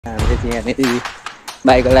चाहिँ यहाँनिर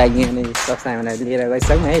भाइको लागि यहाँनिर सब सामानहरू लिएर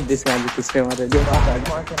गइसक्यौँ है। त्यसमा त्यसको मात्रै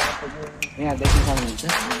यहाँ देख्न सक्नुहुन्छ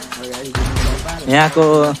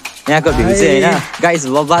यहाँको भ्यू चाहिँ होइन गाइस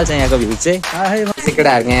बब्बाल छ यहाँको भ्यू चाहिँ।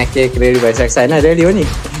 केटाहरूको यहाँ केक रेडी भइसकेको छ होइन, रेडी हो नि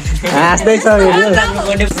हाँस्दैछ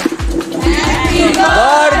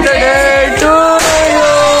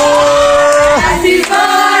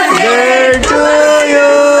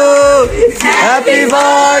Happy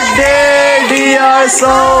birthday dear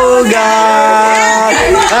Soga.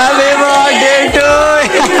 Happy birthday to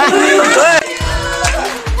you.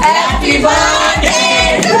 Happy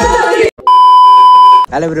birthday to you.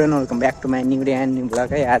 Hello everyone, welcome back to my new day and new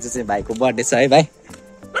vlog. आज चाहिँ भाइको बर्थडे छ है भाइ।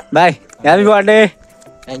 भाइ happy birthday.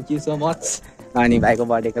 Thank you so much. अनि भाइको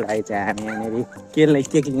बर्थडेको लागि चाहिँ हामी यहाँनिर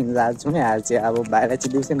केक लिनु जान्छौँ है। आज चाहिँ अब भाइलाई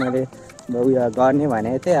चाहिँ दिउँसै मैले उयो गर्ने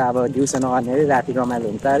भनेको थिएँ, अब दिउँसो नगर्ने अरे राति रमाइलो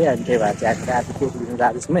हुन्छ अरे, अनि त्यही भएर चाहिँ राति केक लिनु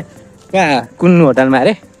जाँदैछौँ है। कहाँ कुन होटलमा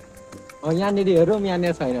अरे? यहाँनिर हेरौँ,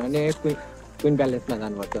 यहाँनिर छैन भने क्विन प्यालेसमा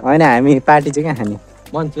जानुपर्छ। होइन हामी पार्टी चाहिँ कहाँ खाने?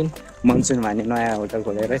 मनसुन भन्ने नयाँ होटल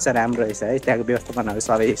खोलेर रहेछ, राम्रो रहेछ है। त्यहाँको व्यवस्थापनहरू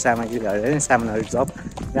सबै सामग्रीहरू सामानहरू सब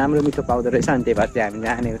राम्रो मिठो पाउँदो रहेछ। अनि त्यही भएर चाहिँ हामी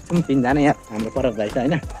जाने छौँ तिनजना। यहाँ हाम्रो परब भाइ छ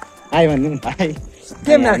होइन, आयो भन्नु भाइ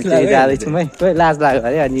जाँदैछौँ है। कोही लाज लाग्यो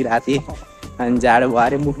अरे, अनि राति अनि जाडो भयो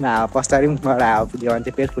अरे, मुखमा हावा पस्दाखेरि मुखबाट हावा पुग्यो भने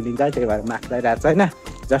चाहिँ पेट फुलिन्छ, त्यही भएर मास्क लगाइरहेको छ होइन,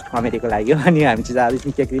 जस्ट कमेडीको लागि हो। अनि हामी चाहिँ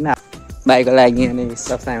जाँदैछौँ केक लिन भाइको लागि। अनि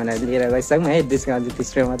सब सामानहरू लिएर गइसक्यौँ है। त्यसको अझै 30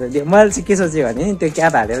 रुपियाँ मात्रै दियो। मैले चाहिँ के सोचेँ भने त्यो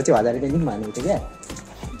क्याब हालेर चाहिँ 1000 रुपियाँ दिनु भनेको थिएँ क्या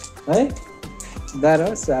है। दर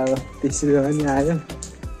होस् अब 30 रुपियाँ पनि आयो,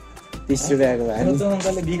 30 रुपियाँको भयो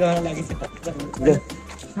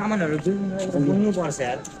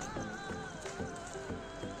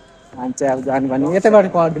अनि चाहिँ अब जानु भने यतैबाट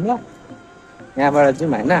गरिदिउँ ल, यहाँबाट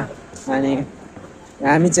जाउँ होइन। अनि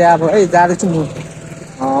हामी चाहिँ अब है जाँदैछौँ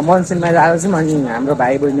मनसुनमा जाँदैछौँ। अनि हाम्रो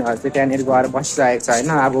भाइ बहिनीहरू चाहिँ त्यहाँनिर गएर बसिरहेको छ होइन,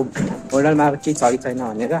 अब होटलमा अब के छ कि छैन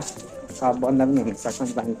भनेर अब बन्द पनि हुनसक्छ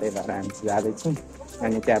नि पानी, त्यही भएर हामी चाहिँ जाँदैछौँ।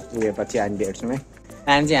 अनि त्यहाँ पुगेपछि हामी भेट्छौँ है।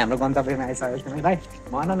 हामी चाहिँ हाम्रो गन्तव्यमा आइसकेको छौँ है भाइ।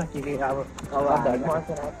 भन न के अब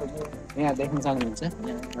यहाँ देख्न सक्नुहुन्छ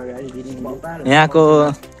यहाँको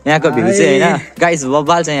भ्यू चाहिँ होइन गाइस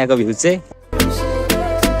बब्बाल छ यहाँको भ्यू चाहिँ।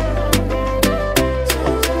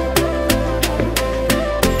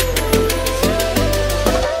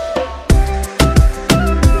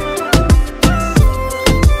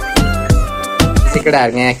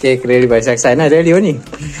 केटाहरूको यहाँ केक रेडी भइसकेको छ होइन, रेडी हो नि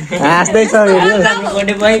हाँस्दैछ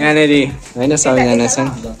यहाँनिर होइन, सबैजना छन्।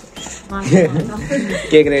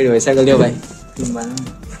 केक रेडी भइसक्यो ल्याउ भाइ।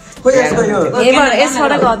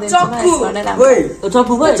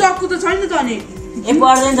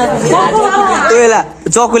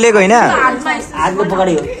 चक्कु लिएको होइन,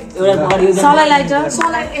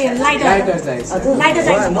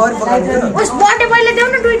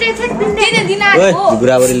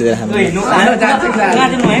 बुढाबुढी लिएर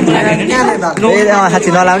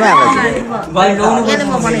साँच्ची नलाउनु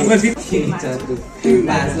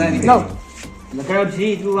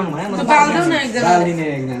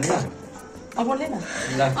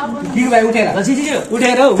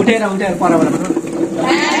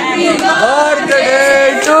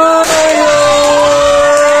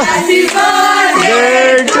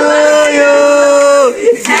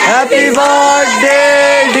Happy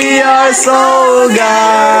birthday dear Soga.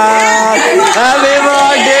 Happy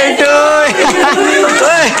birthday to you.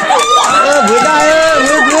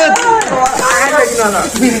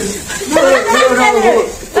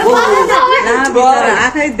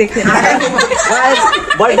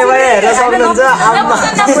 Birthday भयो हेरेर सक्नुहुन्छ।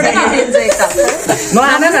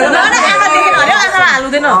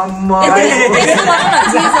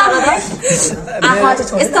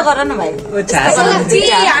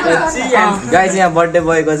 गाइस यहाँ बर्थडे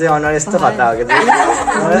बोयको चाहिँ अनुहार यस्तो खतरा हो कि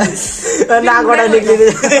नाकबाट निक्लिँदै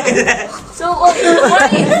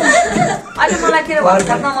मलाई के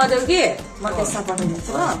भर्खरमा मजाउ कि म त्यसमा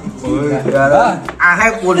पठाइदिन्छु हो। आँखै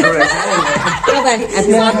पोल्दो रहेछ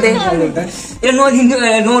ए नदिनु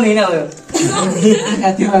नहुने हो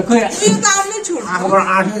आँखाबाट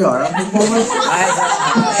आँखै झर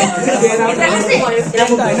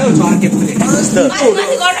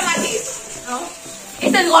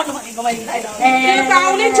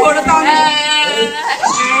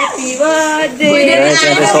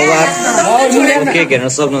केक हेर्न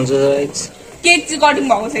सक्नुहुन्छ। केक चाहिँ कटिङ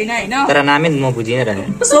भएको छैन होइन, तर नामै म बुझिनँ रहेँ।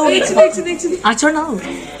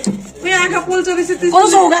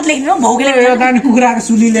 सौगात लेख्नु भौकेले कुखुराको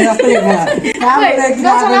सुली लिएर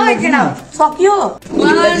सक्यो।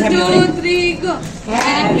 1 2 3 go.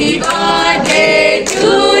 Happy birthday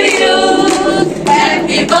to you.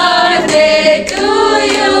 Happy birthday to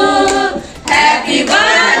you. Happy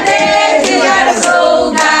birthday dear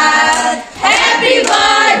Soga.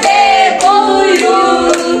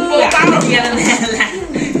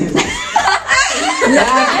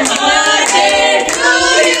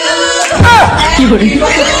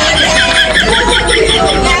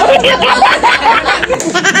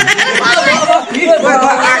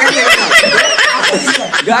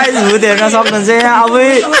 Guys भूत हेर्न सक्नुहुन्छ यहाँ अब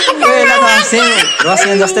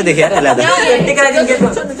रसियन जस्तै देखियो अरे यसलाई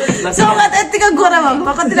यतिको गोरा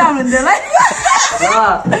भएको कति राम्रो हुन्थ्यो होला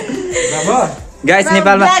गाइस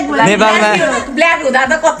नेपालमा ब्ल्याक हुँदा त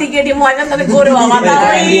कति केटी मर्छ नि त गोरो भमा त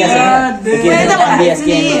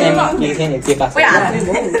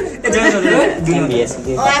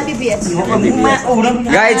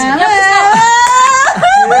गाइस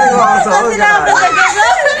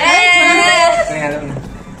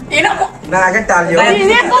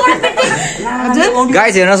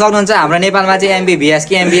गाइस हेर्न सक्नुहुन्छ हाम्रो नेपालमा चाहिँ एमबीबीएस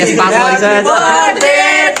कि एमबीएस पास गरिसकेको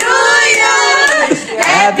छ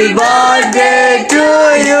Happy birthday to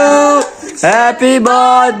you. Happy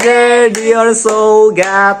birthday dear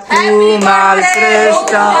Sogat Kumar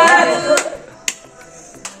Shrestha.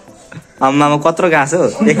 आम्मामा कत्रो घाँस हो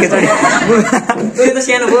एकैचोटी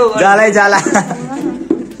जाला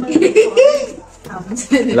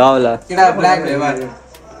ल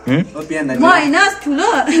म हैन ठुलो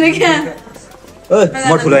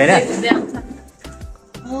म ठुलो हैन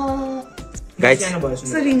गाइस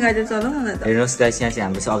सुरुंगा चाहिँ चलो न त हेर्नुस् गाइस यहाँ चाहिँ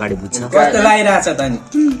हाम्रो अगाडि बुझ्छ कस्तो लागिरहेछ त नि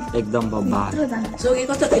एकदम बब्बा जोगी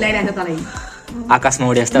कस्तो खिलाइरहेछ तलाई आकाशमा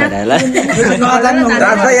उडे जस्तो भइरहेछ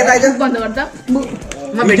ल बन्द गर्छ म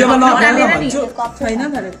भिडियोमा छैन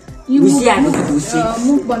तर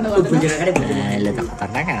मुख बन्द गर्छ यसले त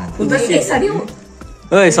खतरनाक यसरी हो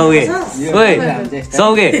ओइ सौगे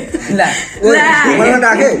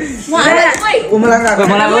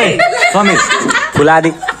समीर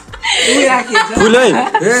फुलादी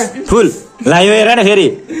फुल लायो हेर न फेरि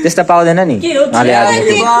त्यस्तो पाउँदैन नि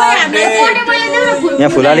यहाँ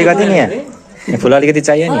फुल अलिकति नि यहाँ फुल अलिकति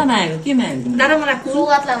चाहियो नि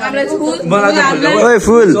ओइ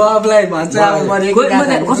फुल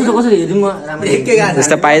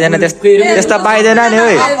त्यस्तो पाइँदैन त्यस्तो पाइँदैन नि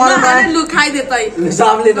ओइ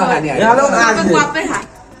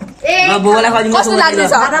कस्तो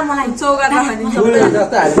लाग्दैछ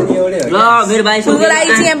ल मेरो भाइ फुलको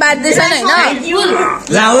लागि चाहिँ यहाँ बाध्दैछ नि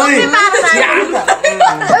हैन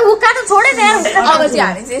उका त छोडे नि अब चाहिँ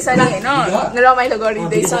हामी चाहिँ यसरी हैन रमाइलो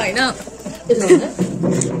गरिँदैछ हैन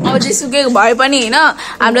अब चाहिँ सुकेको भए पनि हैन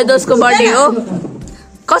हाम्रो दोस्तको बर्थडे हो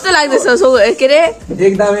कस्तो लाग्दैछ के रे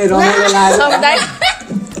एकदमै रमाइलो लाग्यो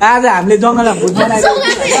आज हामीले जंगलमा भूत बनाएको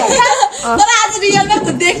तर आज रियलमा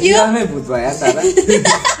भूत देखियो एकदमै भूत भयो सारा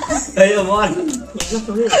यो मन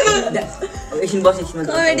एकछिन बस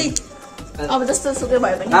कमेडी अब जस्तो सुके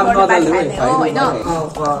भए पनि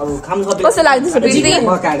कस्तो लाग्दैछ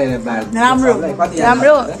राम्रो कति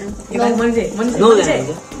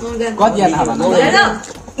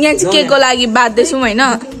यहाँ चाहिँ केकको लागि बाध्दैछौँ होइन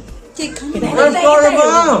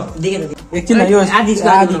एकछिन यो आधी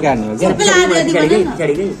काट्नु हो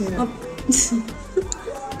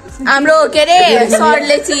हाम्रो के अरे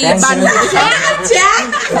सरले चाहिँ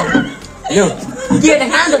के हो त्यो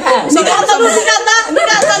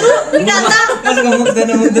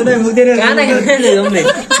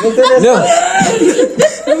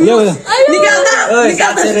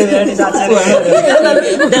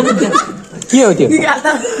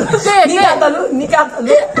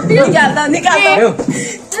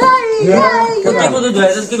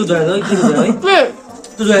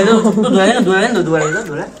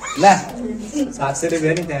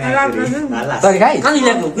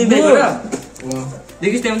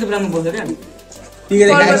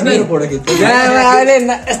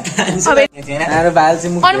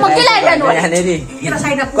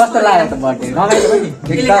कस्तो लाग्यो त बर्थडे रमाइलो पनि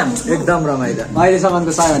एकदम रमाइलो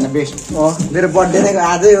अहिलेसम्मको सबैभन्दा बेस्ट हो मेरो बर्थडे नै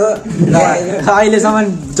आजै हो र अहिलेसम्म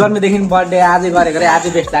जन्मदेखि बर्थडे आजै गरेको रे आजै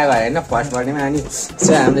बेस्ट लाग्यो होइन फर्स्ट बर्थडेमा अनि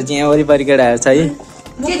हाम्रो चाहिँ यहाँ वरिपरि केटाहरू छ है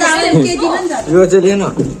यो चाहिँ लिनु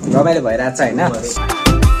रमाइलो भइरहेको छ होइन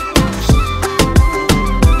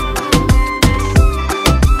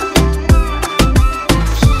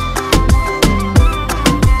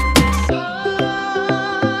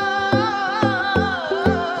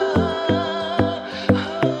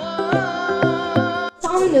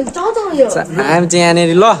हामी चाहिँ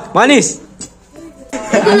यहाँनिर ल मनिष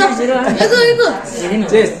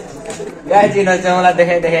गाई चिनो चाहिँ मलाई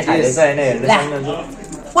देखाइ खाँदैछ होइन हेर्नु यहाँ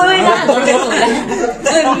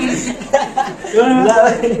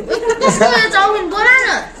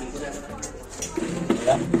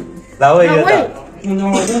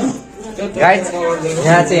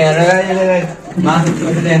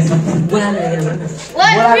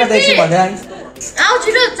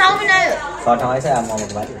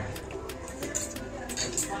चाहिँ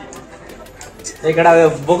एकटा उयो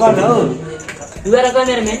बोकाउन हौ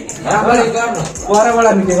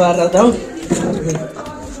परबाट मिठो गरेर त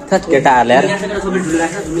केटाहरूले यार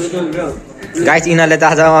गाइस यिनीहरूले त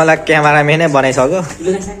आज मलाई क्यामेराम्यानै बनाइसक्यो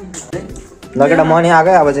ल केटा मनी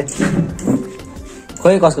आएकै अब चाहिँ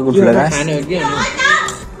खोइ कसको गुठुलो गाइस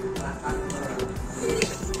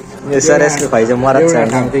यो सरेसको खै चाहिँ मरत छ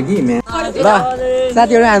ल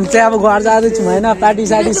साथीहरू हामी चाहिँ अब घर जाँदैछौँ होइन पार्टी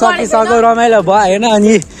सार्टी सकिसक्यो रमाइलो भयो होइन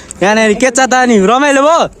अनि यहाँनिर के छ त अनि रमाइलो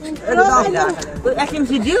भयो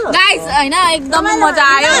गाइस होइन एकदमै मजा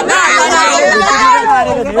आयो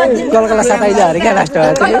कलकला साथीले अरे क्या लास्ट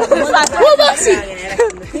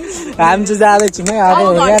हामी चाहिँ जाँदैछौँ है अब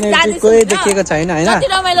यहाँनिर चाहिँ कोही देखेको छैन होइन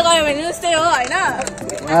रमाइलो गयो भने जस्तै हो होइन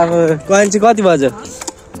अब कहिले चाहिँ कति बज्यो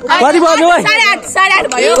कति बज्यो ओइ 8:30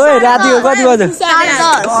 भयो ओइ रातिको कति बज्यो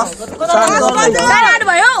 8:30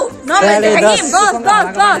 भयो 9 बजे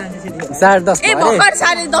 10:30 ए भर्खर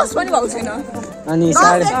 10:30 पनि भएको छैन अनि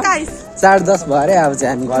 10:30 भयो अरे अब चाहिँ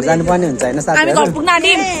हामी घर जानुपर्ने हुन्छ होइन साथीहरू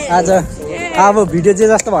आज अब भिडियो चाहिँ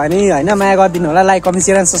जस्तो भयो नि होइन माया गरिदिनु होला लाइक कमेन्ट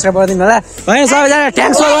सेयर सब्सक्राइब गरिदिनु होला होइन सबैजना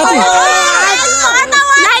थ्याङ्क्स फर वाचिङ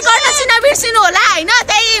लाइक गर्न चाहिँ नबिर्सिनु होला होइन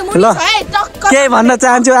त्यही ल के भन्न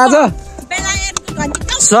चाहन्छु आज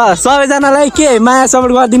सबैजनालाई के माया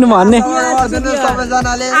सपोर्ट गरिदिनु भन्ने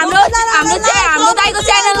हाम्रो दाइको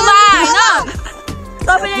च्यानलमा होइन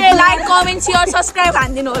तपाईँले लाइक कमेन्ट सेयर सब्सक्राइब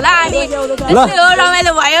हानिदिनु होला अनि यस्तै हो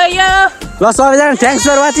रमाइलो भयो यो ल सबैजना थ्याङ्क्स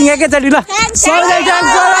फर वाचिङ एकैचोटि ल सबैजना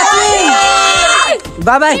thanks for watching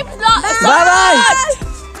by by by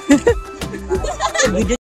by